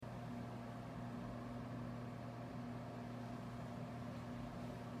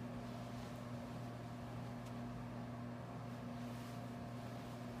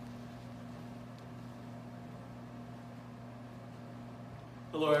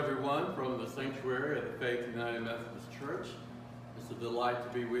Hello everyone from the sanctuary of the Faith United Methodist Church. It's a delight to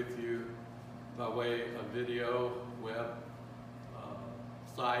be with you by way of video, web,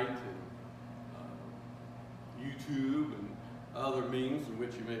 site, and YouTube, and other means in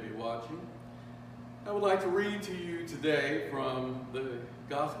which you may be watching. I would like to read to you today from the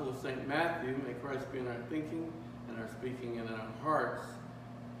Gospel of St. Matthew. May Christ be in our thinking and our speaking and in our hearts.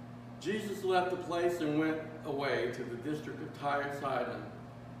 Jesus left the place and went away to the district of Tyre and Sidon.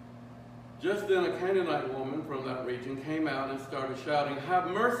 Just then a Canaanite woman from that region came out and started shouting,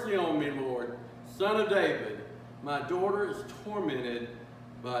 "Have mercy on me, Lord, Son of David. My daughter is tormented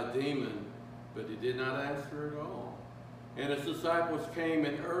by a demon." But he did not answer at all. And his disciples came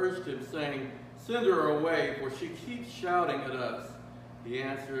and urged him, saying, "Send her away, for she keeps shouting at us." He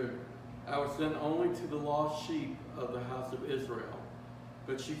answered, "I was sent only to the lost sheep of the house of Israel."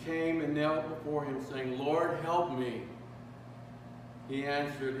 But she came and knelt before him, saying, "Lord, help me." He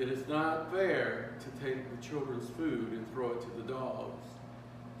answered, "It is not fair to take the children's food and throw it to the dogs."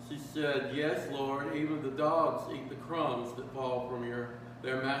 She said, "Yes, Lord, even the dogs eat the crumbs that fall from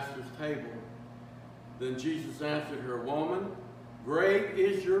their master's table." Then Jesus answered her, "Woman, great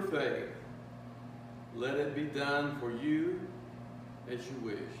is your faith. Let it be done for you as you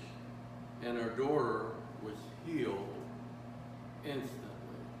wish." And her daughter was healed instantly.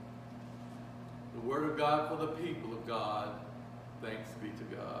 The word of God for the people of God. Thanks be to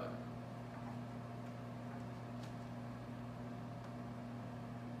God.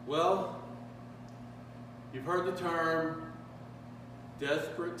 Well, you've heard the term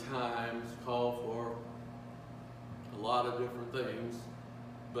desperate times call for a lot of different things,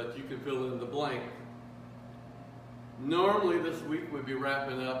 but you can fill in the blank. Normally this week we'd be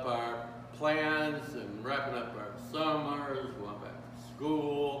wrapping up our plans and wrapping up our summers, going back to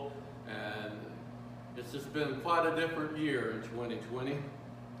school, and it's just been quite a different year in 2020.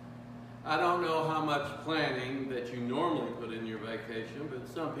 I don't know how much planning that you normally put in your vacation, but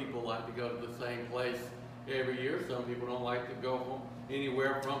some people like to go to the same place every year. Some people don't like to go home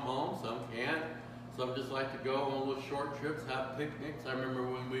anywhere from home. Some can't. Some just like to go on little short trips, have picnics. I remember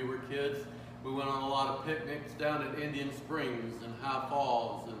when we were kids, we went on a lot of picnics down at Indian Springs and High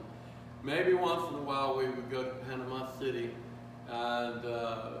Falls, and maybe once in a while we would go to Panama City and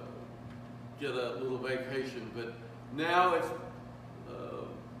get a little vacation. But now it's,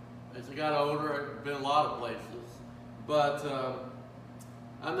 as I got older, I've been a lot of places. But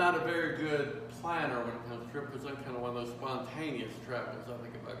I'm not a very good planner when it comes to trips, because I'm kind of one of those spontaneous travelers. I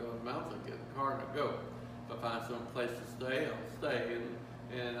think if I go to the mountains, I get in the car and I go. If I find some place to stay, I'll stay.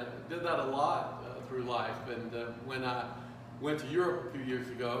 And I did that a lot through life. And when I went to Europe a few years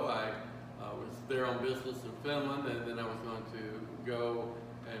ago, I was there on business in Finland, and then I was going to go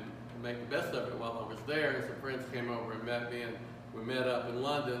and make the best of it while I was there. And some friends came over and met me, and we met up in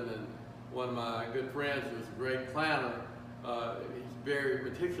London. And one of my good friends, who was a great planner, he's very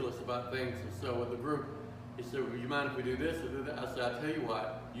meticulous about things. And so with the group, he said, "Would you mind if we do this or do that?" I said, "I'll tell you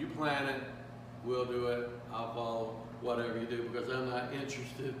what, you plan it, we'll do it, I'll follow whatever you do, because I'm not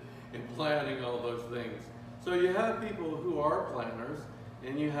interested in planning all those things." So you have people who are planners,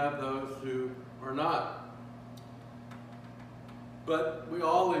 and you have those who are not. But we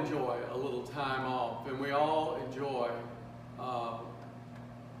all enjoy a little time off, and we all enjoy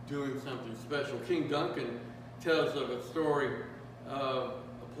doing something special. King Duncan tells of a story of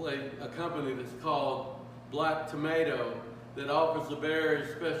a company that's called Black Tomato that offers a very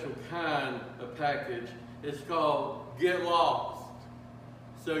special kind of package. It's called Get Lost.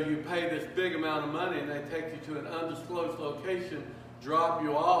 So you pay this big amount of money, and they take you to an undisclosed location, drop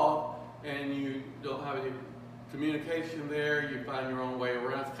you off, and you don't have any communication there. You find your own way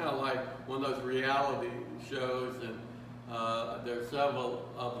around. It's kind of like one of those reality shows, and there's several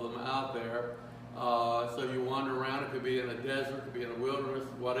of them out there. So you wander around. It could be in a desert, it could be in a wilderness,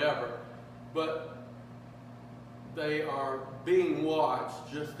 whatever. But they are being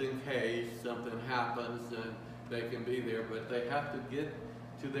watched just in case something happens, and they can be there. But they have to get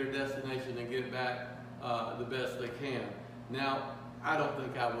to their destination and get back the best they can. Now, I don't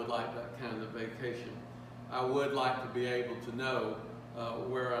think I would like that kind of vacation. I would like to be able to know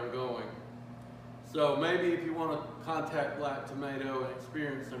where I'm going. So maybe if you want to contact Black Tomato and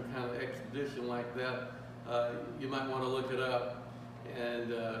experience some kind of expedition like that, you might want to look it up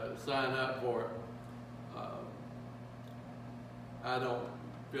and sign up for it. I don't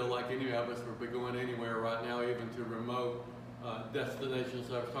feel like any of us would be going anywhere right now, even to remote destinations.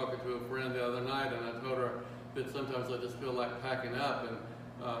 I was talking to a friend the other night, and I told her that sometimes I just feel like packing up and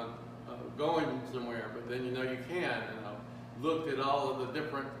going somewhere, but then you know you can. And I looked at all of the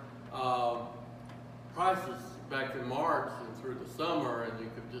different prices back in March and through the summer, and you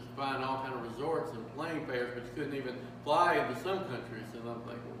could just find all kind of resorts and plane fares, but you couldn't even fly into some countries. And I'm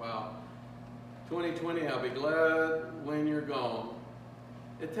thinking, wow, 2020, I'll be glad when you're gone.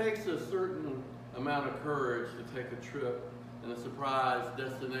 It takes a certain amount of courage to take a trip and a surprise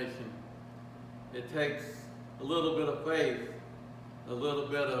destination. It takes a little bit of faith, a little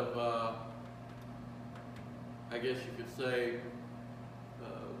bit of, I guess you could say,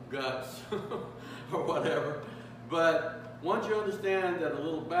 guts or whatever. But once you understand that a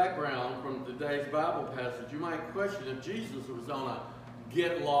little background from today's Bible passage, you might question if Jesus was on a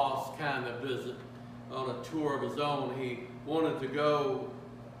get lost kind of visit, on a tour of his own. He wanted to go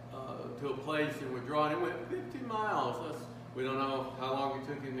to a place and withdraw, and he went 50 miles. We don't know how long it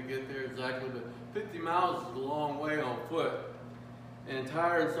took him to get there exactly, but 50 miles is a long way on foot. And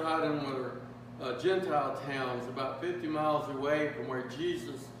Tyre and Sidon were Gentile towns about 50 miles away from where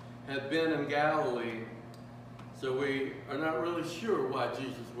Jesus had been in Galilee. So we are not really sure why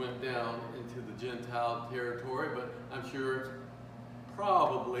Jesus went down into the Gentile territory, but I'm sure it's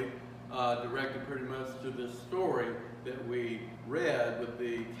probably directed pretty much to this story that we read with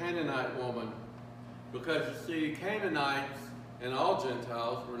the Canaanite woman. Because you see, Canaanites and all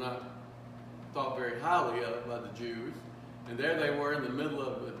Gentiles were not thought very highly of by the Jews. And there they were in the middle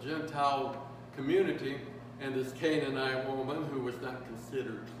of a Gentile community, and this Canaanite woman, who was not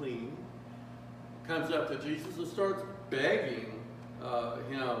considered clean, comes up to Jesus and starts begging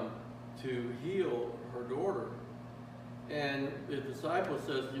him to heal her daughter. And the disciple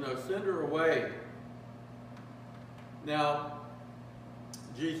says, send her away. Now,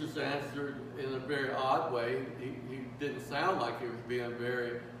 Jesus answered in a very odd way. He didn't sound like he was being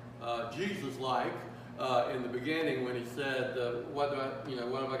very Jesus-like in the beginning when he said, what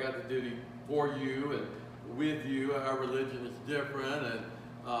have I got to do for you and with you? Our religion is different, and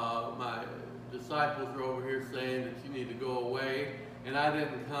my disciples are over here saying that you need to go away. And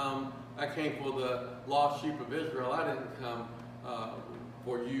I came for the lost sheep of Israel. I didn't come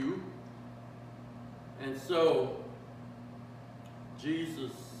for you. And so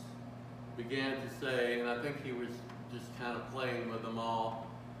Jesus began to say, and I think he was just kind of playing with them all,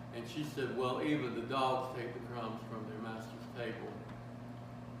 and she said, well, even the dogs take the crumbs from their master's table.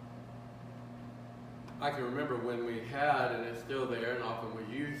 I can remember when we had, and it's still there, and often we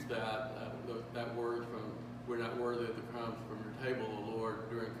use that word from, we're not worthy of the crumbs from your table, O Lord,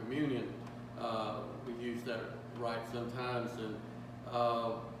 during communion. We use that right sometimes, and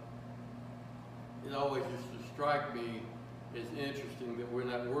it always used to strike me as interesting that we're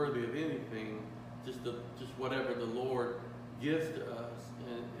not worthy of anything, just whatever the Lord gives to us.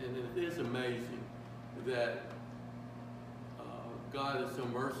 And it is amazing that God is so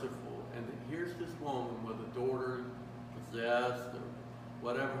merciful, and that here's this woman with a daughter possessed, or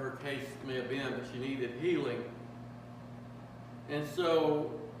whatever her case may have been, but she needed healing. And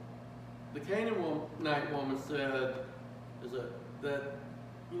so the Canaanite woman said that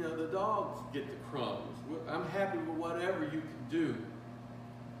the dogs get the crumbs. I'm happy with whatever you can do.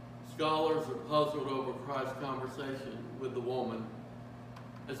 Scholars are puzzled over Christ's conversation with the woman.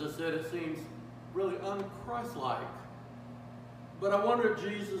 As I said, it seems really un-Christ-like. But I wonder if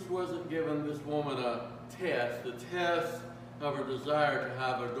Jesus wasn't giving this woman a test of her desire to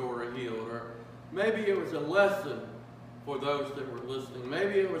have her daughter healed. Or maybe it was a lesson for those that were listening.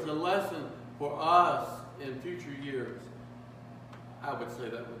 Maybe it was a lesson for us in future years. I would say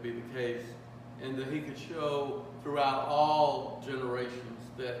that would be the case. And that he could show throughout all generations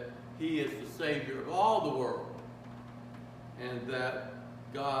that he is the Savior of all the world. And that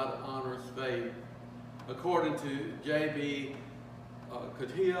God honors faith. According to J.B.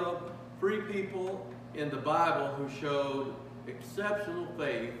 Cutiel, 3 people in the Bible who showed exceptional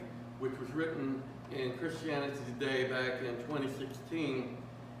faith, which was written in Christianity Today back in 2016,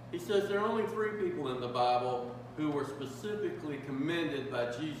 he says there are only 3 people in the Bible who were specifically commended by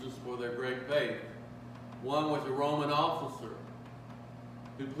Jesus for their great faith. One was a Roman officer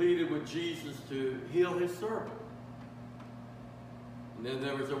who pleaded with Jesus to heal his servant. And then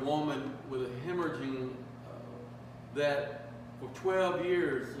there was a woman with a hemorrhaging that for 12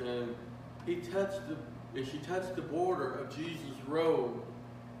 years, and she touched the border of Jesus' robe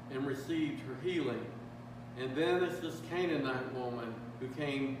and received her healing. And then there's this Canaanite woman who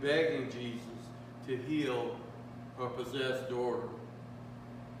came begging Jesus to heal her possessed daughter.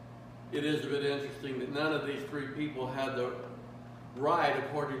 It is a bit interesting that none of these 3 people had the right,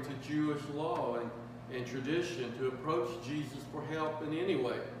 according to Jewish law and tradition, to approach Jesus for help in any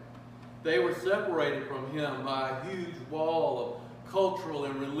way. They were separated from him by a huge wall of cultural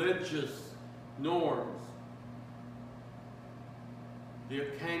and religious norms. The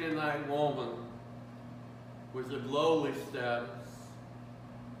Canaanite woman was of lowly status.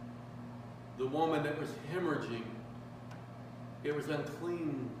 The woman that was hemorrhaging, it was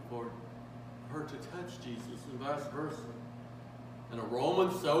unclean for her to touch Jesus, and vice versa. And a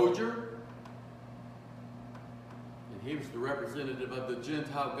Roman soldier, and he was the representative of the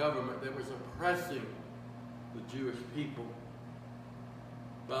Gentile government that was oppressing the Jewish people.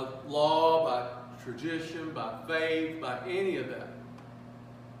 By law, by tradition, by faith, by any of that.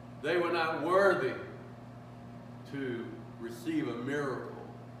 They were not worthy to receive a miracle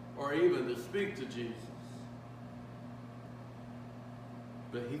or even to speak to Jesus.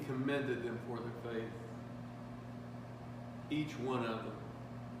 But he commended them for their faith. Each one of them.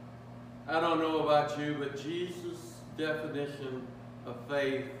 I don't know about you, but Jesus' definition of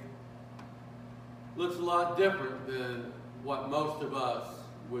faith looks a lot different than what most of us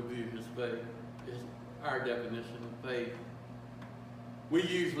would view his faith, is our definition of faith. We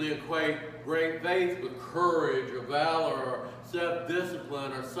usually equate great faith with courage or valor or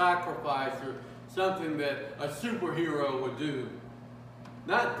self-discipline or sacrifice or something that a superhero would do.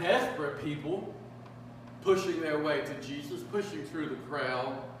 Not desperate people pushing their way to Jesus, pushing through the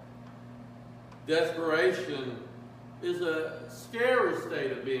crowd. Desperation is a scary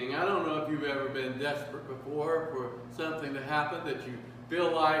state of being. I don't know if you've ever been desperate before for something to happen that you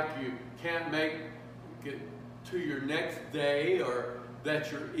feel like you can't make it to your next day, or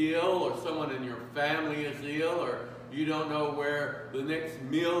that you're ill, or someone in your family is ill, or you don't know where the next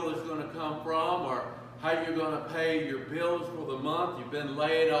meal is going to come from, or how you're going to pay your bills for the month. You've been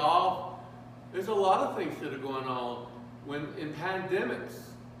laid off. There's a lot of things that are going on when in pandemics.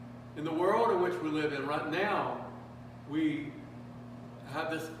 In the world in which we live in right now, we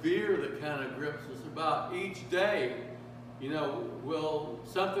have this fear that kind of grips us about each day. You know, will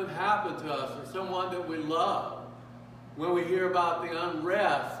something happen to us or someone that we love? When we hear about the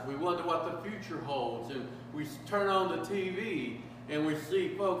unrest, we wonder what the future holds. And we turn on the TV and we see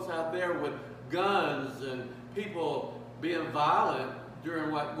folks out there with guns and people being violent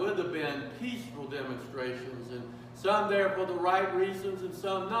during what would have been peaceful demonstrations. And some there for the right reasons and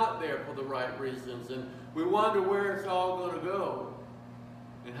some not there for the right reasons. And we wonder where it's all going to go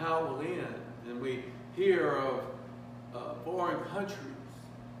and how it will end. And we hear of foreign countries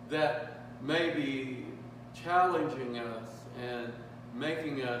that may be challenging us and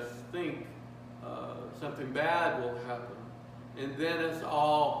making us think something bad will happen. And then it's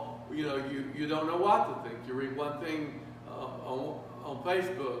all, you know, you don't know what to think. You read one thing on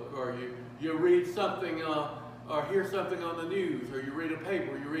Facebook, or you read something or hear something on the news, or you read a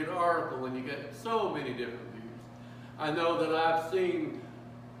paper, you read an article, and you get so many different views. I know that I've seen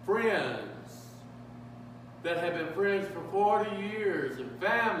friends that have been friends for 40 years and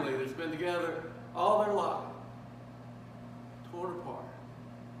family that's been together all their life torn apart.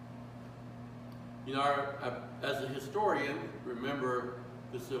 You know, as a historian, remember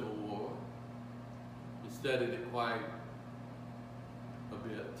the Civil War and studied it quite a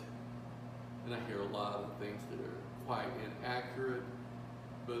bit. And I hear a lot of things that are quite inaccurate.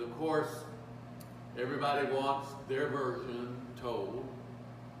 But of course, everybody wants their version told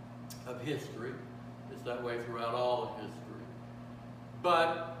of history. It's that way throughout all of history.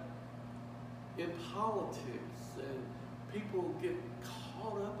 But in politics, and people get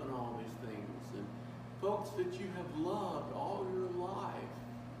caught up in all these things, and folks that you have loved all your life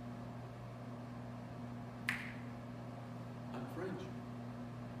unfriend you,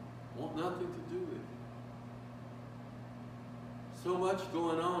 want nothing to do with you. So much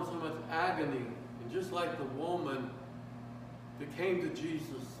going on, so much agony, and just like the woman that came to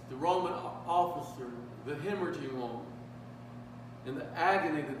Jesus, the Roman officer, the hemorrhaging woman, and the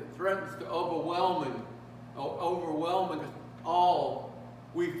agony that threatens to overwhelm us all.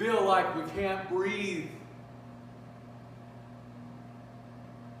 We feel like we can't breathe.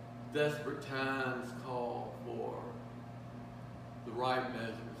 Desperate times call for the right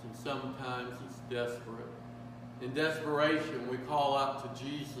measures, and sometimes it's desperate. In desperation, we call out to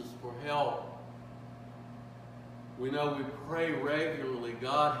Jesus for help. We know we pray regularly,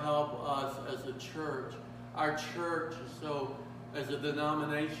 God help us as a church. Our church is so, as a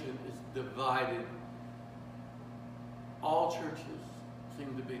denomination, is divided. All churches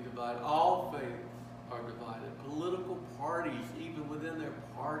seem to be divided. All faiths are divided. Political parties, even within their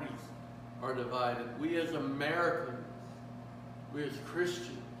parties, are divided. We as Americans, we as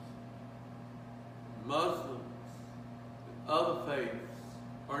Christians, Muslims, other faiths,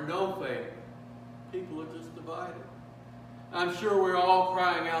 or no faith, people are just divided. I'm sure we're all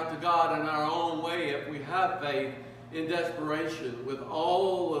crying out to God in our own way, if we have faith, in desperation with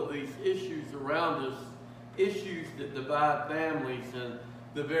all of these issues around us, issues that divide families and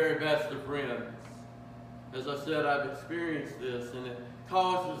the very best of friends. As I said, I've experienced this, and it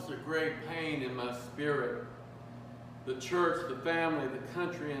causes a great pain in my spirit. The church, the family, the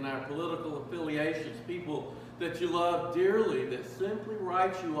country, and our political affiliations, people that you love dearly, that simply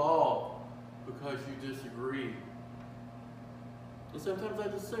write you off because you disagree. And sometimes I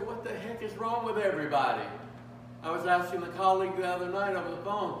just say, what the heck is wrong with everybody? I was asking a colleague the other night over the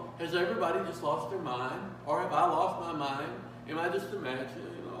phone, has everybody just lost their mind? Or have I lost my mind? Am I just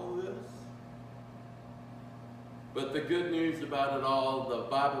imagining all this? But the good news about it all, the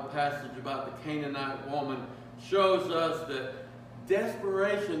Bible passage about the Canaanite woman, shows us that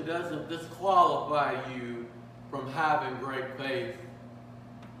desperation doesn't disqualify you from having great faith.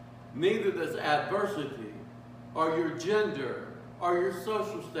 Neither does adversity, or your gender, or your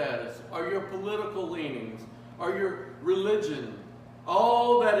social status, or your political leanings, or your religion.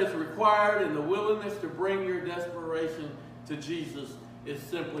 All that is required in the willingness to bring your desperation to Jesus is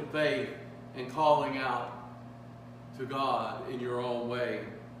simply faith and calling out to God in your own way.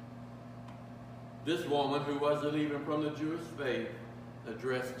 This woman, who wasn't even from the Jewish faith,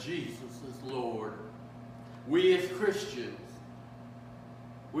 addressed Jesus as Lord. We as Christians,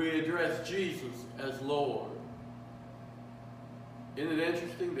 we address Jesus as Lord. Isn't it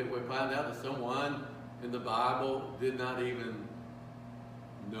interesting that we find out that someone in the Bible did not even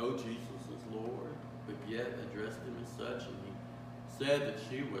know Jesus as Lord, but yet addressed him as such, and he said that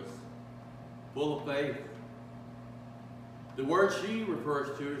she was full of faith. The word she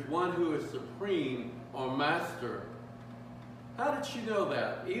refers to is one who is supreme or master. How did she know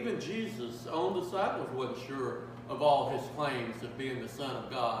that? Even Jesus' own disciples wasn't sure of all his claims of being the Son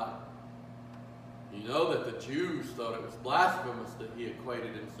of God. You know that the Jews thought it was blasphemous that he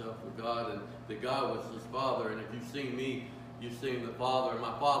equated himself with God and that God was his Father. And if you've seen me, you've seen the Father.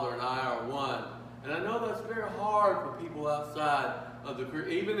 My Father and I are one. And I know that's very hard for people outside of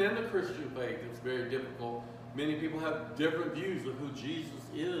even in the Christian faith, it's very difficult. Many people have different views of who Jesus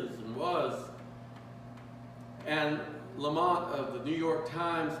is and was. And Lamont of the New York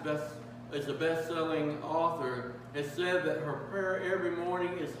Times is a best-selling author, has said that her prayer every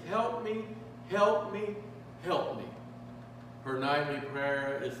morning is, help me, help me, help me. Her nightly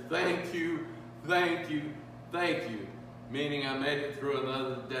prayer is, thank you, thank you, thank you, meaning I made it through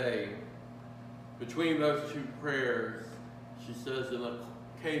another day. Between those two prayers, she says an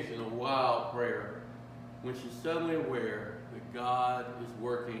occasional wild prayer when she's suddenly aware that God is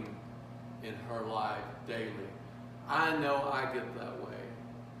working in her life daily. I know I get that way.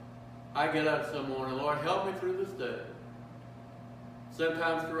 I get up some morning, Lord, help me through this day.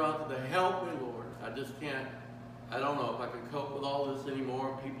 Sometimes throughout the day, help me, Lord. I just can't, I don't know if I can cope with all this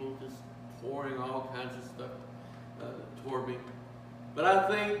anymore. People just pouring all kinds of stuff toward me. But I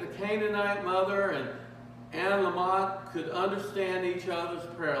think the Canaanite mother and Anne Lamott could understand each other's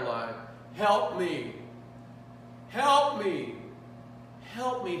prayer life. Help me. Help me.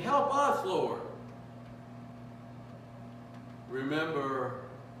 Help me. Help us, Lord. Remember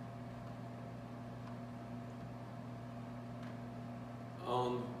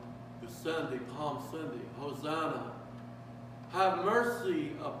on the Sunday, Palm Sunday, Hosanna, have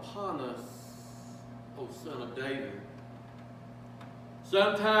mercy upon us, O Son of David.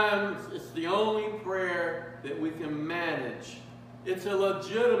 Sometimes it's the only prayer that we can manage. It's a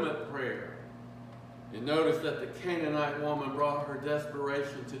legitimate prayer. And notice that the Canaanite woman brought her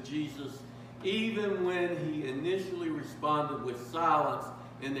desperation to Jesus even when he initially responded with silence,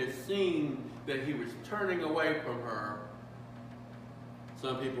 and there seemed that he was turning away from her.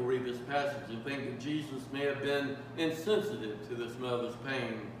 Some people read this passage and think that Jesus may have been insensitive to this mother's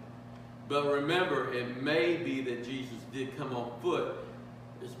pain. But remember, it may be that Jesus did come on foot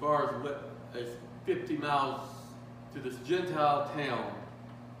as far as 50 miles to this Gentile town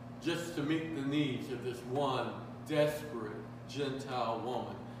just to meet the needs of this one desperate Gentile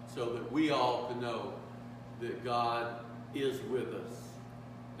woman, so that we all can know that God is with us.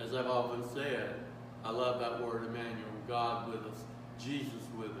 As I've often said, I love that word, Emmanuel, God with us, Jesus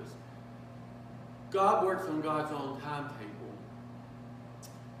with us. God works on God's own timetable.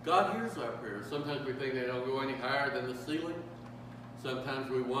 God hears our prayers. Sometimes we think they don't go any higher than the ceiling. Sometimes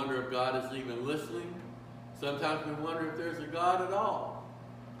we wonder if God is even listening. Sometimes we wonder if there's a God at all.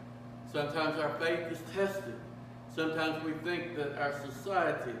 Sometimes our faith is tested. Sometimes we think that our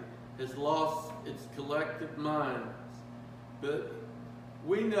society has lost its collective minds. But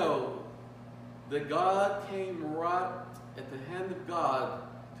we know that God came right at the hand of God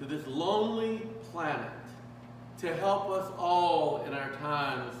to this lonely planet to help us all in our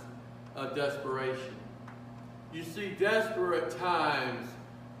times of desperation. You see, desperate times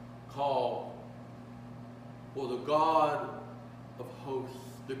call for the God of hosts,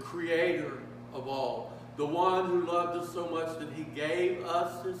 the creator of all, The one who loved us so much that he gave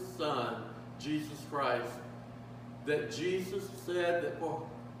us his Son, Jesus Christ. That Jesus said that for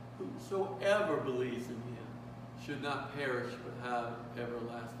whosoever believes in him should not perish but have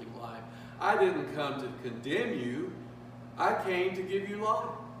everlasting life. I didn't come to condemn you. I came to give you life.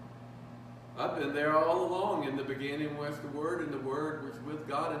 I've been there all along. In the beginning was the Word, and the Word was with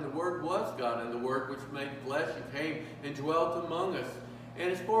God, and the Word was God, and the Word which made flesh and came and dwelt among us.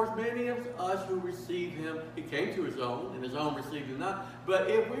 And as far as many of us who receive him, he came to his own, and his own received him not. But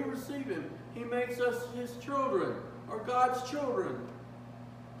if we receive him, he makes us his children, or God's children.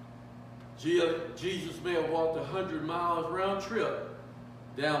 Jesus may have walked 100 miles round trip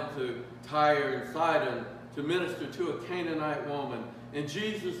down to Tyre and Sidon to minister to a Canaanite woman. And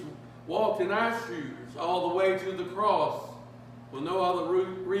Jesus walked in our shoes all the way to the cross for no other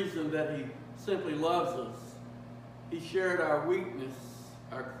reason that he simply loves us. He shared our weakness,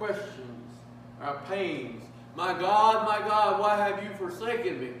 our questions, our pains. My God, why have you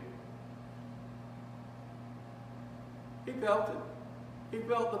forsaken me? He felt it. He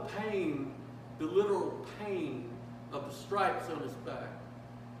felt the pain, the literal pain of the stripes on his back.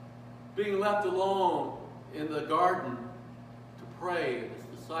 Being left alone in the garden to pray, and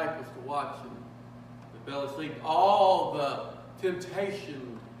his disciples to watch him. They fell asleep. All the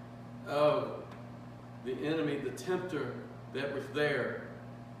temptation of the enemy, the tempter that was there.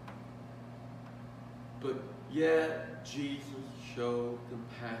 But yet Jesus showed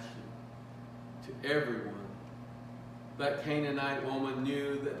compassion to everyone. That Canaanite woman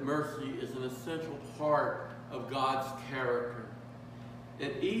knew that mercy is an essential part of God's character.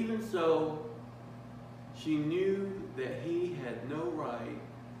 And even so, she knew that he had no right,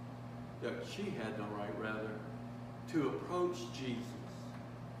 that she had no right, rather, to approach Jesus.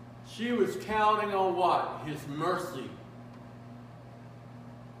 She was counting on what? His mercy.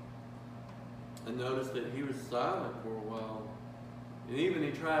 And notice that he was silent for a while. And even he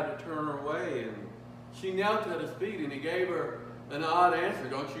tried to turn her away, and she knelt at his feet, and he gave her an odd answer.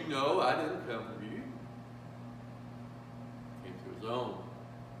 Don't you know I didn't come for you? Came to his own,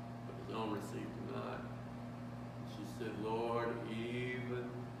 but his own received him not. And she said, Lord, even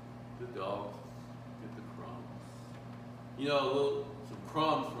the dogs get the crumbs. You know, some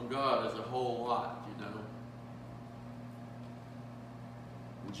crumbs from God is a whole lot, you know.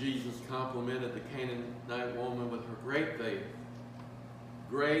 And Jesus complimented the Canaanite woman with her great faith.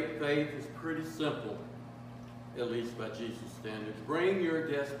 Great faith is pretty simple, at least by Jesus' standards. Bring your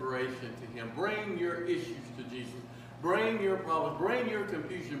desperation to him. Bring your issues to Jesus. Bring your problems. Bring your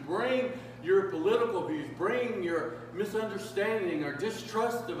confusion. Bring your political views. Bring your misunderstanding or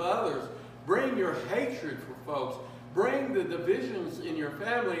distrust of others. Bring your hatred for folks. Bring the divisions in your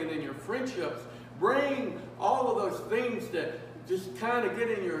family and in your friendships. Bring all of those things that just kind of get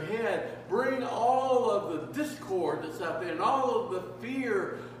in your head. Bring all of the discord that's out there and all of the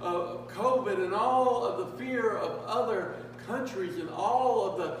fear of COVID and all of the fear of other countries and all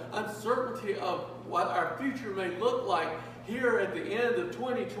of the uncertainty of what our future may look like here at the end of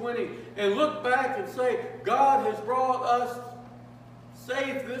 2020, and look back and say, God has brought us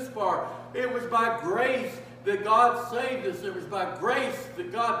safe this far. It was by grace that God saved us. It was by grace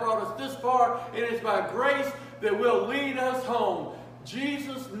that God brought us this far, and it's by grace that will lead us home.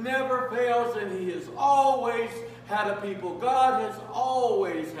 Jesus never fails, and he has always had a people. God has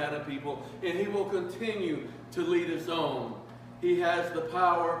always had a people, and he will continue to lead us on. He has the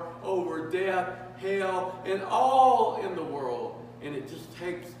power over death, hell, and all in the world. And it just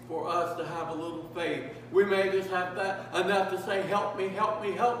takes for us to have a little faith. We may just have that enough to say, help me, help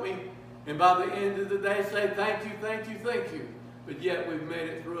me, help me. And by the end of the day say, thank you, thank you, thank you. But yet we've made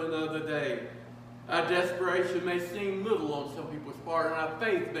it through another day. Our desperation may seem little on some people's part, and our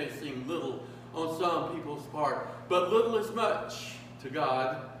faith may seem little on some people's part. But little is much to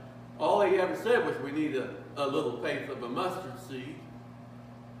God. All he ever said was we need a little faith of a mustard seed.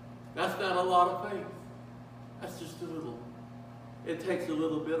 That's not a lot of faith. That's just a little. It takes a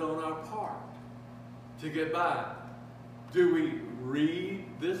little bit on our part to get by. Do we read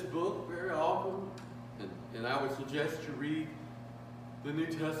this book very often? And I would suggest you read the New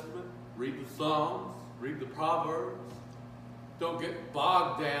Testament, read the Psalms, read the Proverbs. Don't get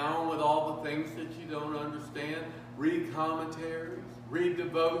bogged down with all the things that you don't understand. Read commentaries, read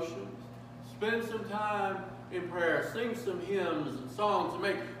devotions. Spend some time in prayer. Sing some hymns and songs and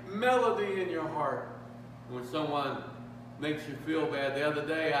make melody in your heart. When someone makes you feel bad, the other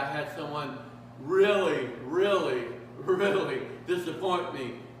day I had someone really disappoint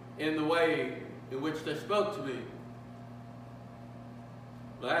me in the way in which they spoke to me.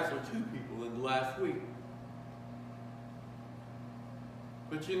 Well, actually 2 people in the last week.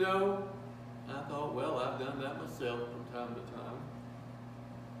 But you know, I thought, well, I've done that myself from time to time.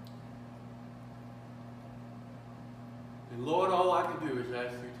 And Lord, all I can do is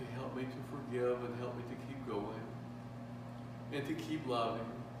ask you to help me to forgive and help me to keep going and to keep loving.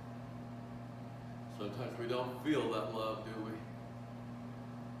 Sometimes we don't feel that love, do we?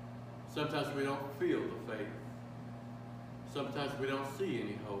 Sometimes we don't feel the faith. Sometimes we don't see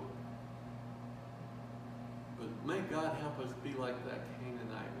any hope. But may God help us be like that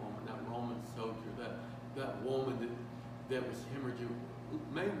Canaanite woman, that Roman soldier, that woman that was hemorrhaging.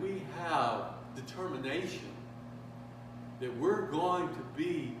 May we have determination that we're going to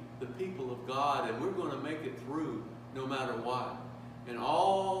be the people of God and we're going to make it through no matter what. And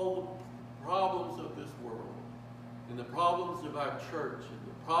all the problems of this world, and the problems of our church, and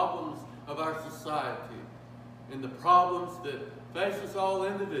the problems of our society, and the problems that face us all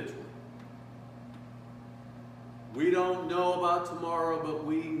individually. We don't know about tomorrow, but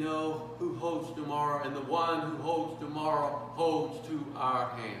we know who holds tomorrow, and the one who holds tomorrow holds to our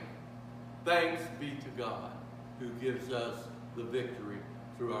hand. Thanks be to God, who gives us the victory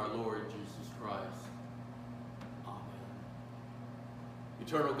through our Lord Jesus Christ. Amen.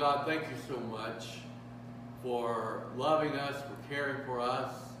 Eternal God, thank you so much for loving us, for caring for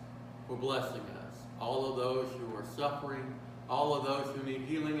us, for blessing us. All of those who are suffering, all of those who need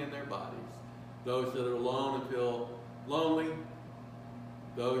healing in their bodies, those that are alone and feel lonely,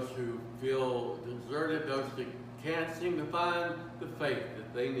 those who feel deserted, those that can't seem to find the faith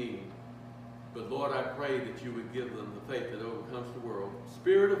that they need. But Lord, I pray that you would give them the faith that overcomes the world.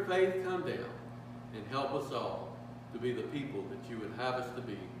 Spirit of faith, come down and help us all to be the people that you would have us to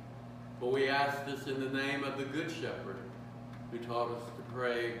be. For we ask this in the name of the Good Shepherd, who taught us to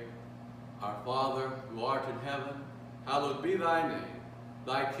pray, Our Father, who art in heaven, hallowed be thy name.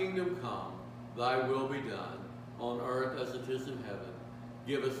 Thy kingdom come, thy will be done, on earth as it is in heaven.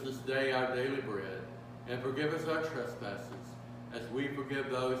 Give us this day our daily bread, and forgive us our trespasses, as we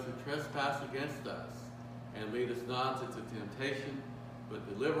forgive those who trespass against us. And lead us not into temptation, but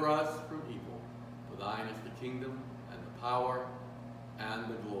deliver us from evil. For thine is the kingdom, and the power, and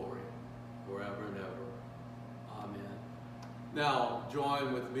the glory, forever and ever. Amen. Now,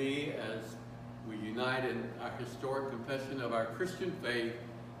 join with me as we unite in our historic confession of our Christian faith,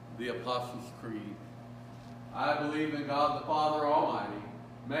 the Apostles' Creed. I believe in God the Father Almighty,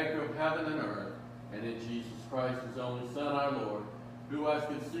 maker of heaven and earth, and in Jesus Christ, his only Son, our Lord, who was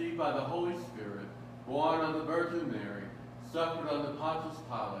conceived by the Holy Spirit, born of the Virgin Mary, suffered under Pontius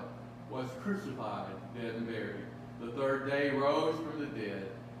Pilate, was crucified, dead and buried. The third day rose from the dead.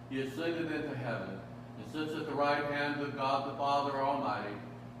 He ascended into heaven, and sits at the right hand of God the Father Almighty,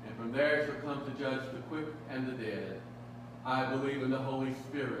 and from there shall come to judge the quick and the dead. I believe in the Holy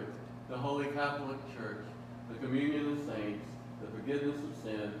Spirit, the Holy Catholic Church, the communion of saints, the forgiveness of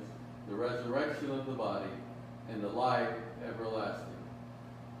sins, the resurrection of the body, and the life everlasting.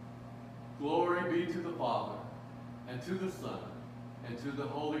 Glory be to the Father, and to the Son, and to the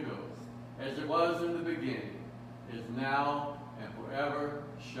Holy Ghost, as it was in the beginning, is now, and forever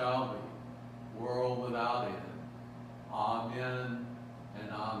shall be, world without end. Amen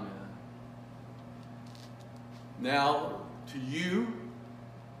and amen. Now, to you,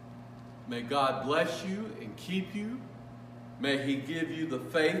 may God bless you and keep you. May he give you the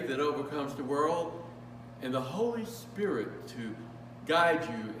faith that overcomes the world and the Holy Spirit to guide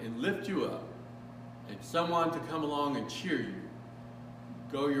you and lift you up, and someone to come along and cheer you.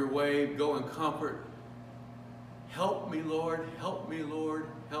 Go your way, go in comfort. Help me, Lord, help me, Lord,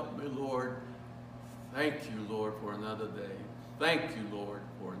 help me, Lord. Thank you, Lord, for another day. Thank you, Lord,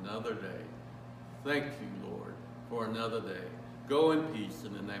 for another day. Thank you, Lord, for another day. Go in peace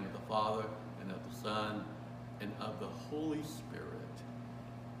in the name of the Father, and of the Son, and of the Holy Spirit.